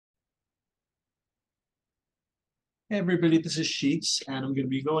Hey everybody, this is Sheets, and I'm going to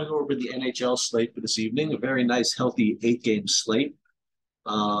be going over the NHL slate for this evening. A very nice, healthy 8-game slate.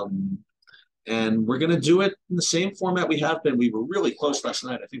 Um, and we're going to do it in the same format we have been. We were really close last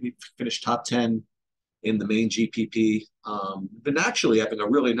night. I think we finished top 10 in the main GPP. We've been actually having a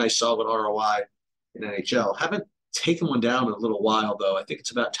really nice, solid ROI in NHL. Haven't taken one down in a little while, though. I think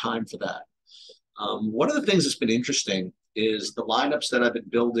it's about time for that. One of the things that's been interesting is the lineups that I've been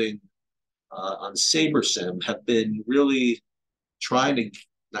building on SaberSim have been really trying to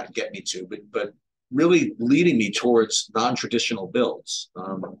not get me to, but really leading me towards non-traditional builds,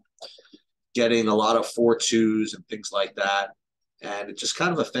 getting a lot of 4-2s and things like that, and it just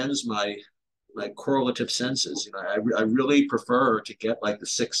kind of offends my correlative senses. I really prefer to get like the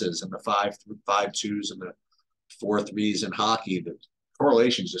sixes and the 5-2s and the 4-3s in hockey. The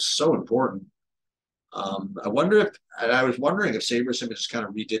correlation is just so important. I was wondering if SaberSim just kind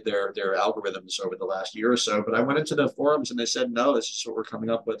of redid their algorithms over the last year or so, but I went into the forums and they said no, this is what we're coming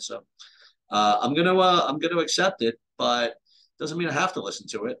up with. So I'm gonna accept it, but doesn't mean I have to listen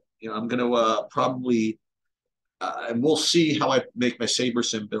to it. I'm gonna probably and we'll see how I make my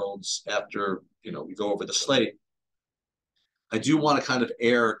SaberSim builds after we go over the slate. I do want to kind of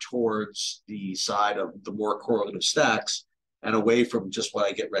err towards the side of the more correlative stacks and away from just what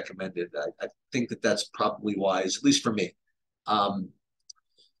I get recommended. I think that that's probably wise, at least for me. Um,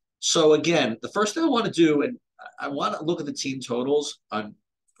 so again, the first thing I want to do, and I want to look at the team totals on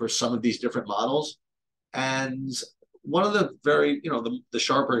for some of these different models. And one of the very, the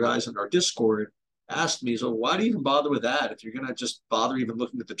sharper guys in our Discord asked me, so why do you even bother with that if you're going to just bother even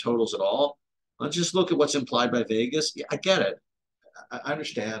looking at the totals at all? Let's just look at what's implied by Vegas. Yeah, I get it. I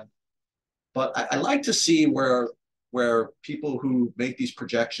understand. But I like to see where people who make these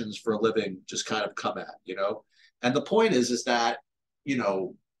projections for a living just kind of come at. And the point is that, you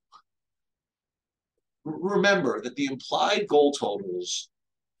know, remember that the implied goal totals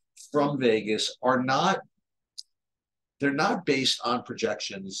from Vegas are not they're not based on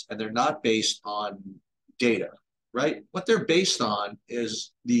projections and they're not based on data, right? What they're based on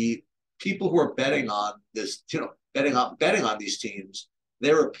is the people who are betting on this, betting on these teams,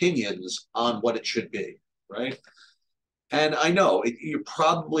 their opinions on what it should be, right? And I know you're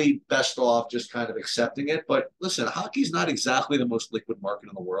probably best off just kind of accepting it, but listen, hockey's not exactly the most liquid market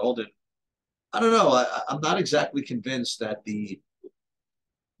in the world, and I don't know. I'm not exactly convinced that the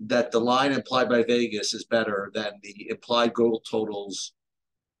line implied by Vegas is better than the implied goal totals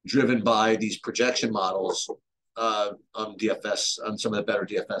driven by these projection models on DFS on some of the better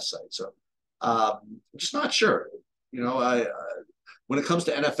DFS sites. So I'm just not sure. I when it comes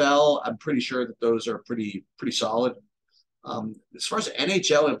to NFL, I'm pretty sure that those are pretty solid. As far as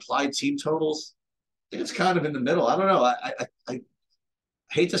NHL implied team totals, I think it's kind of in the middle. I don't know. I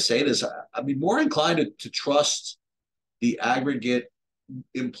hate to say this. I'd be more inclined to trust the aggregate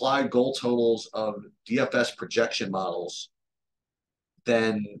implied goal totals of DFS projection models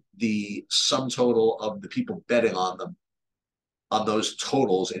than the sum total of the people betting on them on those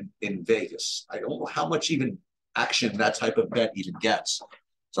totals in Vegas. I don't know how much even action that type of bet even gets.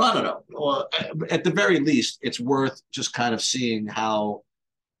 So I don't know. Well, at the very least, it's worth just kind of seeing how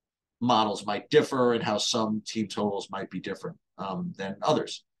models might differ and how some team totals might be different than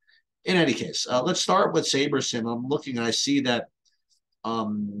others. In any case, let's start with SaberSim. I'm looking and I see that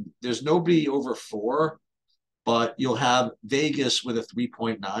there's nobody over 4, but you'll have Vegas with a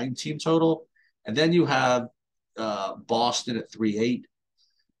 3.9 team total. And then you have Boston at 3.8,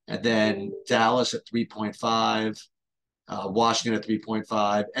 and then Dallas at 3.5, Washington at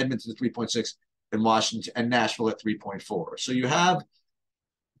 3.5, Edmonton at 3.6, and Washington and Nashville at 3.4. So you have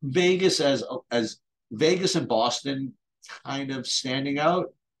Vegas as Vegas and Boston kind of standing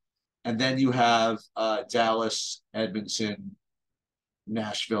out, and then you have Dallas, Edmonton,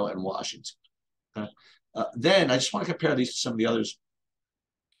 Nashville, and Washington. Okay? Then I just want to compare these to some of the others.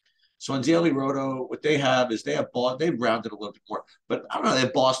 So on Daily Roto, what they have is they've rounded a little bit more, but I don't know. They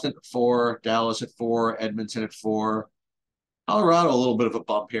have Boston at 4, Dallas at 4, Edmonton at 4, Colorado a little bit of a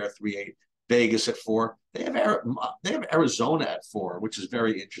bump here at 3.8, Vegas at 4. They have Arizona at 4, which is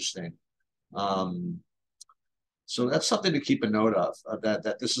very interesting. So that's something to keep a note of.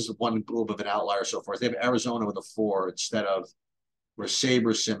 That this is one little bit of an outlier so far. They have Arizona with a 4 instead of where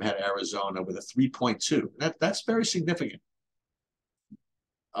SaberSim had Arizona with a 3.2. That's very significant.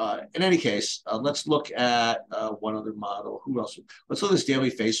 In any case, let's look at one other model. Who else? Let's look at this daily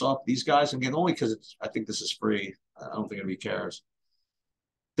face-off. These guys, again, only because I think this is free. I don't think anybody cares.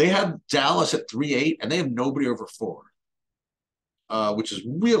 They have Dallas at 3.8, and they have nobody over 4, which is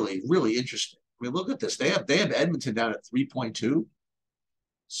really, really interesting. I mean, look at this. They have Edmonton down at 3.2.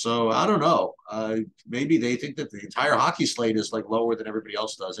 So I don't know. Maybe they think that the entire hockey slate is like lower than everybody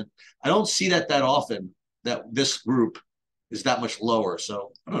else does, and I don't see that often. That this group is that much lower.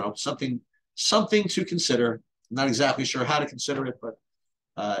 So I don't know. Something to consider. I'm not exactly sure how to consider it, but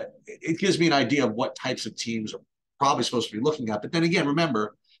it gives me an idea of what types of teams are probably supposed to be looking at. But then again,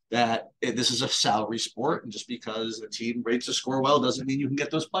 remember that this is a salary sport, and just because a team rates a score well doesn't mean you can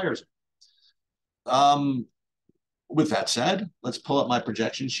get those players. Um, with that said, let's pull up my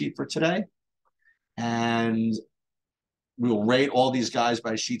projection sheet for today, and we will rate all these guys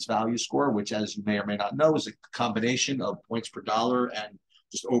by Sheet's value score, which, as you may or may not know, is a combination of points per dollar and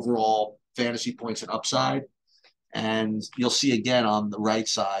just overall fantasy points and upside. And you'll see again on the right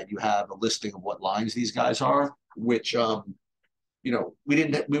side, you have a listing of what lines these guys are, which we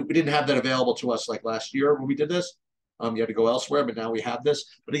didn't have that available to us like last year when we did this. You had to go elsewhere, but now we have this.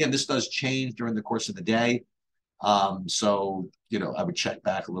 But again, this does change during the course of the day. So I would check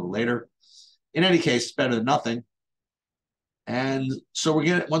back a little later. In any case, it's better than nothing. And so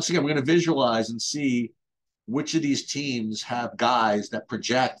we're gonna visualize and see which of these teams have guys that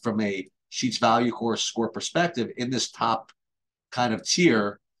project from a Sheets value course score perspective in this top kind of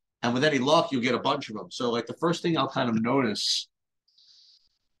tier. And with any luck, you'll get a bunch of them. So like the first thing I'll kind of notice,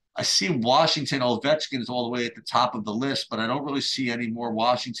 I see Washington Ovechkin is all the way at the top of the list, but I don't really see any more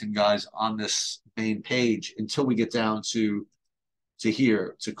Washington guys on this main page until we get down to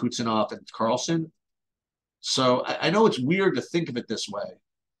here, to Kuznetsov and Carlson. So I know it's weird to think of it this way,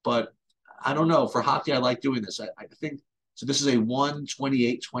 but I don't know. For hockey, I like doing this. I think so. This is a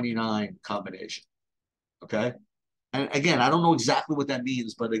 1/28/29 combination. Okay. And again, I don't know exactly what that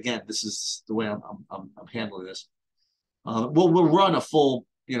means, but again, this is the way I'm handling this. We'll run a full,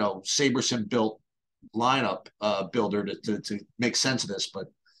 Saberson built lineup builder to make sense of this, but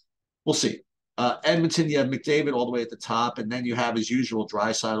we'll see. Edmonton, you have McDavid all the way at the top, and then you have, as usual,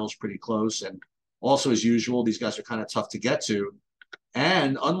 Draisaitl's pretty close, and also as usual, these guys are kind of tough to get to.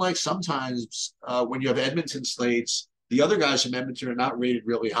 And unlike sometimes when you have Edmonton slates, the other guys from Edmonton are not rated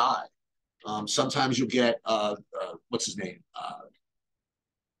really high. Sometimes you'll get what's his name,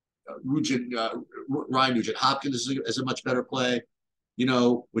 Ryan Nugent Hopkins is a much better play,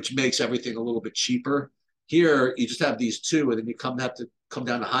 which makes everything a little bit cheaper. Here, you just have these two, and then you have to come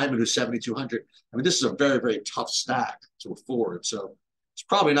down to Hyman, who's 7,200. I mean, this is a very, very tough stack to afford. So it's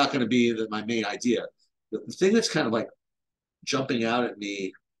probably not going to be my main idea. The thing that's kind of like jumping out at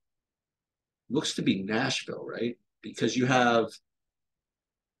me looks to be Nashville, right? Because you have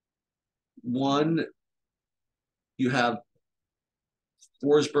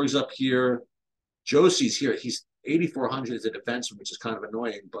Forsberg's up here. Josie's here. He's 8,400 as a defenseman, which is kind of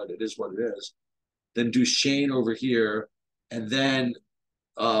annoying, but it is what it is. Then Duchesne over here, and then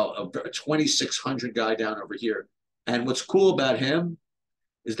a 2,600 guy down over here. And what's cool about him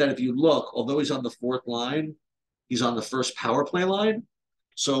is that if you look, although he's on the fourth line, he's on the first power play line.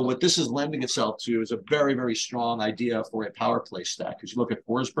 So what this is lending itself to is a very, very strong idea for a power play stack. Because you look at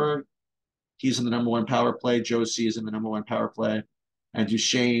Forsberg, he's in the number one power play. Josie is in the number one power play, and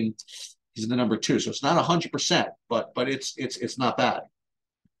Duchesne, he's in the number two. So it's not 100%, but it's not bad.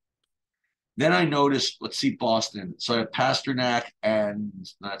 Then I noticed, let's see, Boston. So I have Pasternak, and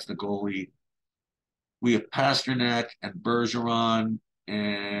that's the goalie. We have Pasternak and Bergeron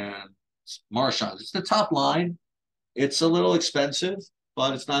and Marchand. It's the top line. It's a little expensive,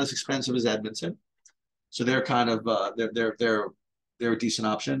 but it's not as expensive as Edmonton. So they're kind of they're a decent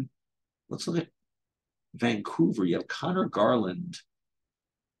option. Let's look at Vancouver. You have Connor Garland,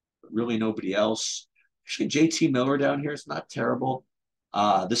 but really nobody else. Actually, JT Miller down here is not terrible.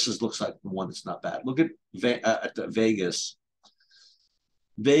 Looks like the one that's not bad. Look at Vegas.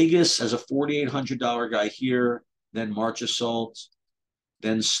 Vegas has a $4,800 guy here, then Marchessault,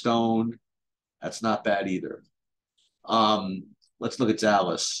 then Stone. That's not bad either. Let's look at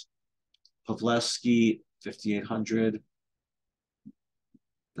Dallas. Pavlevsky, 5,800.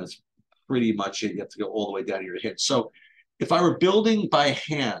 That's pretty much it. You have to go all the way down to your hit. So if I were building by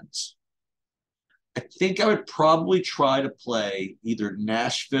hand, I think I would probably try to play either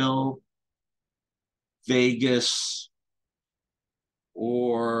Nashville, Vegas,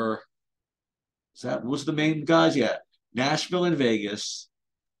 or was the main guys? Yeah, Nashville and Vegas.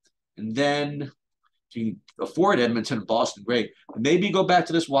 And then if you afford Edmonton and Boston, great. Maybe go back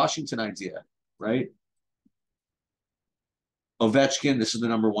to this Washington idea, right? Ovechkin, this is the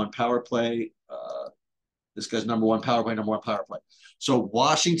number one power play. This guy's number one power play. So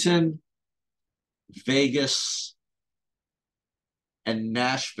Washington, Vegas, and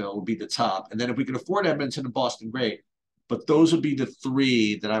Nashville would be the top. And then if we can afford Edmonton and Boston, great. But those would be the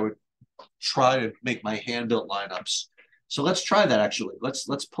three that I would try to make my hand-built lineups. So let's try that actually. Let's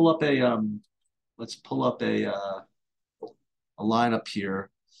pull up a lineup here.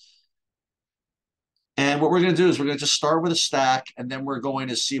 And what we're going to do is we're going to just start with a stack, and then we're going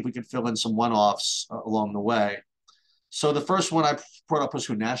to see if we can fill in some one-offs along the way. So the first one I brought up was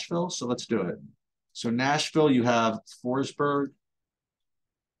who? Nashville. So let's do it. So Nashville, you have Forsberg.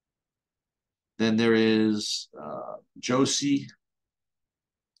 Then there is Josie.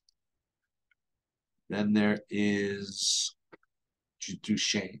 Then there is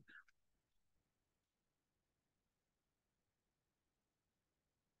Duchesne.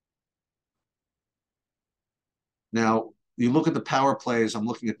 Now, you look at the power plays, I'm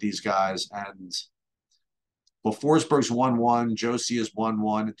looking at these guys, and well, Forsberg's 1-1, Josie is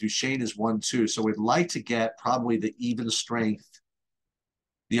 1-1, Duchesne is 1-2. So we'd like to get probably the even strength,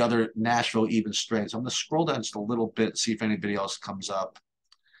 the other Nashville even strength. So I'm going to scroll down just a little bit, see if anybody else comes up.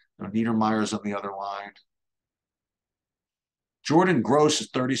 Niedermeyer's on the other line. Jordan Gross is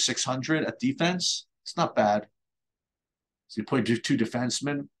 3,600 at defense. It's not bad. So you play two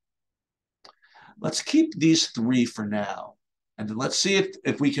defensemen. Let's keep these three for now. And then let's see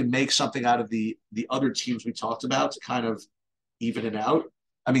if we can make something out of the other teams we talked about to kind of even it out.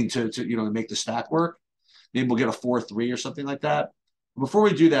 I mean, to to make the stack work. Maybe we'll get a 4-3 or something like that. Before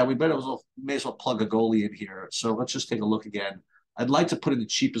we do that, we may as well plug a goalie in here. So let's just take a look again. I'd like to put in the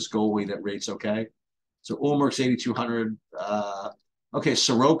cheapest goalie that rates okay. So Ulmer's 8,200. Okay,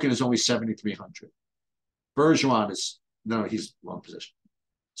 Sorokin is only 7,300. Bergeron is no, he's wrong position.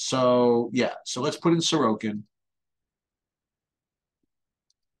 So yeah, so let's put in Sorokin.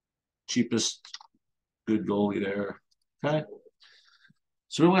 Cheapest good goalie there. Okay.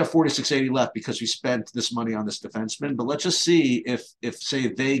 So we only have 4,680 left because we spent this money on this defenseman. But let's just see if say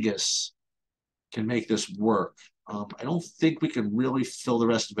Vegas can make this work. I don't think we can really fill the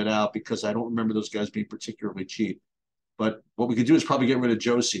rest of it out because I don't remember those guys being particularly cheap. But what we could do is probably get rid of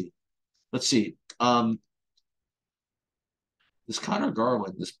Josie. Let's see. This Connor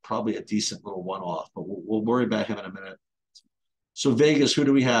Garland is probably a decent little one-off, but we'll worry about him in a minute. So Vegas, who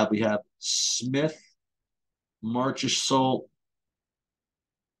do we have? We have Smith, Marchessault,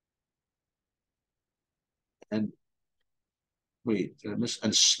 and wait, did I miss?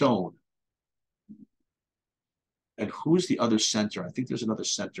 And Stone. And who's the other center? I think there's another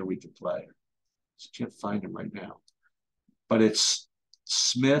center we can play. I can't find him right now. But it's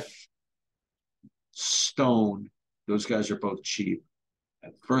Smith, Stone. Those guys are both cheap.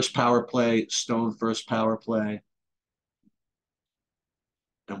 And first power play, Stone first power play.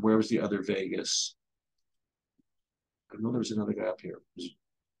 And where was the other Vegas? I know there was another guy up here.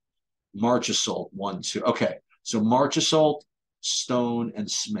 Marchessault, 1-2. Okay, so Marchessault, Stone, and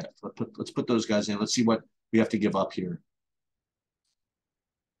Smith. Let's put those guys in. Let's see what we have to give up here.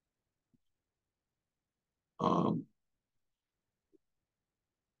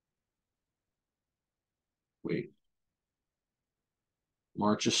 Wait.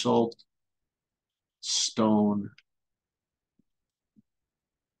 Marchessault, Stone.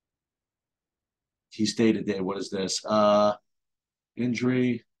 He's day to day. What is this?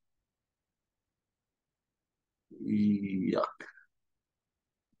 Injury. Yuck.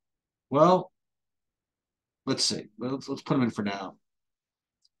 Well, let's see. Let's put him in for now.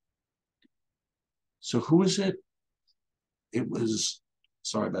 So who is it? It was,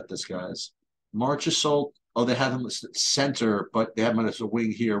 sorry about this, guys. Marchessault. Oh, they have him listed center, but they have him as a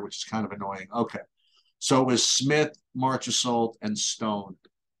wing here, which is kind of annoying. Okay. So it was Smith, Marchessault, and Stone.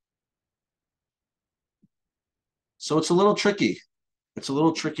 So it's a little tricky. It's a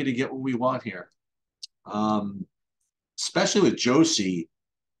little tricky to get what we want here. Especially with Josie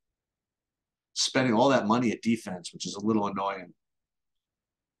spending all that money at defense, which is a little annoying.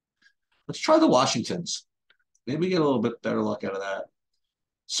 Let's try the Washingtons. Maybe get a little bit better luck out of that.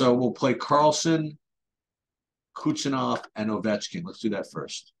 So we'll play Carlson, Kucherov, and Ovechkin. Let's do that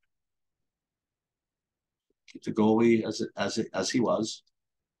first. Keep the goalie as he was.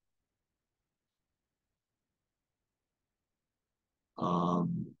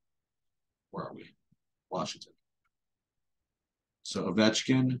 Where are we? Washington. So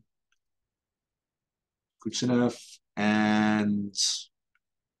Ovechkin, Kucherov, and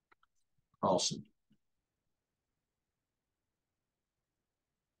Carlson.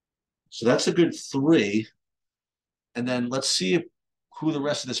 So that's a good three. And then let's see who the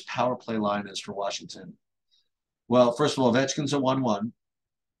rest of this power play line is for Washington. Well, first of all, Ovechkin's a 1-1.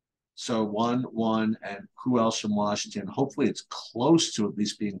 So 1-1, and who else from Washington? Hopefully it's close to at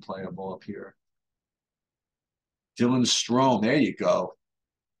least being playable up here. Dylan Strome, there you go.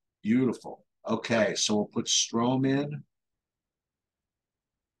 Beautiful. Okay, so we'll put Strome in.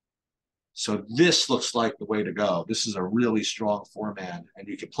 So this looks like the way to go. This is a really strong four-man, and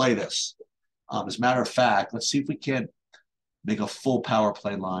you can play this. As a matter of fact, let's see if we can make a full power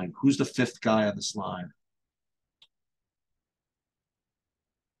play line. Who's the fifth guy on this line?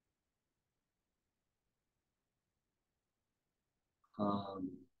 Um,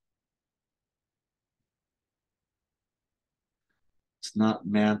 it's not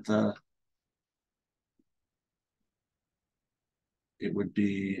Mantha. It would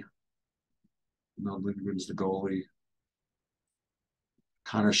be no Lindgren's the goalie.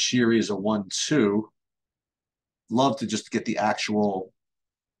 Connor Sheary is a 1-2. Love to just get the actual.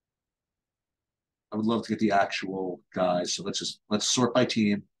 I would love to get the actual guys. So let's sort by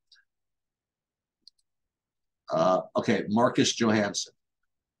team. Okay, Marcus Johansson.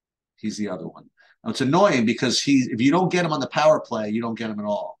 He's the other one. Now, it's annoying because if you don't get him on the power play, you don't get him at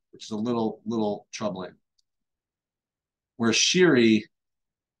all, which is a little troubling. Whereas Sheary,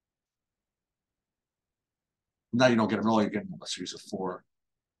 now you don't get him at all, you get him a series of 4.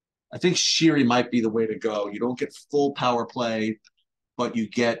 I think Sheary might be the way to go. You don't get full power play, but you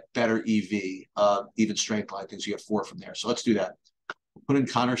get better EV, even strength line things. You get 4 from there. So let's do that. We'll put in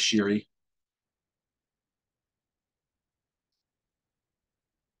Connor Sheary.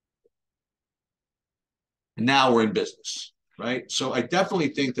 And now we're in business, right? So I definitely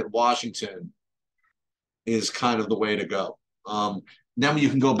think that Washington is kind of the way to go. Then you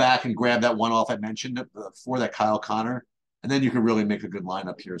can go back and grab that one off I mentioned for that Kyle Connor, and then you can really make a good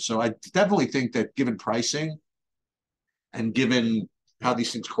lineup here. So I definitely think that given pricing and given how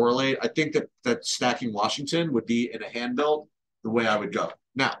these things correlate, I think that stacking Washington would be in a hand build the way I would go.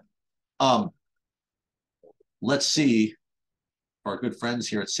 Now, let's see our good friends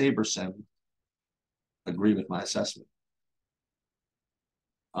here at SaberSim agree with my assessment.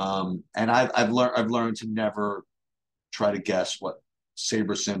 And I've learned to never try to guess what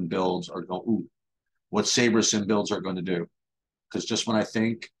SaberSim builds are going. What SaberSim builds are going to do, because just when I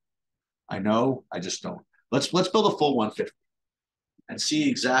think I know, I just don't. Let's build a full 150 and see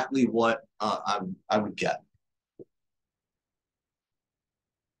exactly what I would get.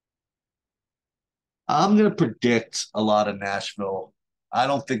 I'm going to predict a lot of Nashville. I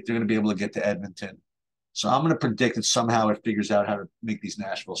don't think they're going to be able to get to Edmonton. So I'm going to predict that somehow it figures out how to make these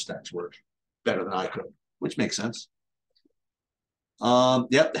Nashville stacks work better than I could, which makes sense.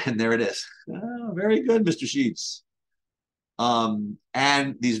 Yep, and there it is. Oh, very good, Mr. Sheets.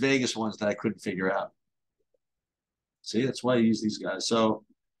 And these Vegas ones that I couldn't figure out. See, that's why I use these guys. So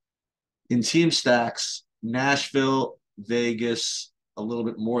in team stacks, Nashville, Vegas, a little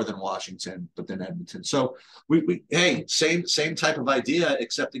bit more than Washington, but then Edmonton. So we hey, same type of idea,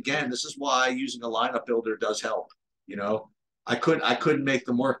 except again, this is why using a lineup builder does help. You know, I couldn't make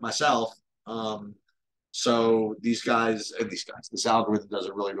them work myself. So this algorithm does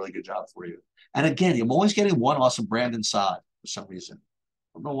a really good job for you. And again, I'm always getting one awesome Brandon Saad for some reason.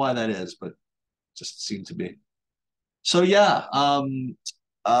 I don't know why that is, but it just seemed to be. So yeah,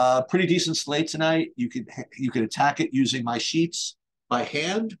 pretty decent slate tonight. You could attack it using my sheets by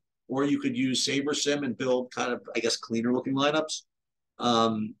hand, or you could use SaberSim and build kind of, I guess, cleaner looking lineups.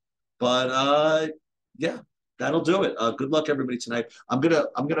 Um, but yeah, that'll do it. Good luck everybody tonight. I'm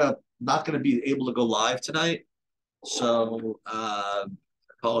not gonna be able to go live tonight, so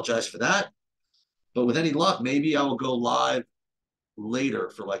apologize for that. But with any luck, maybe I will go live later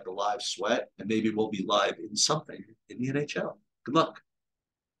for like the live sweat, and maybe we'll be live in something in the NHL. Good luck.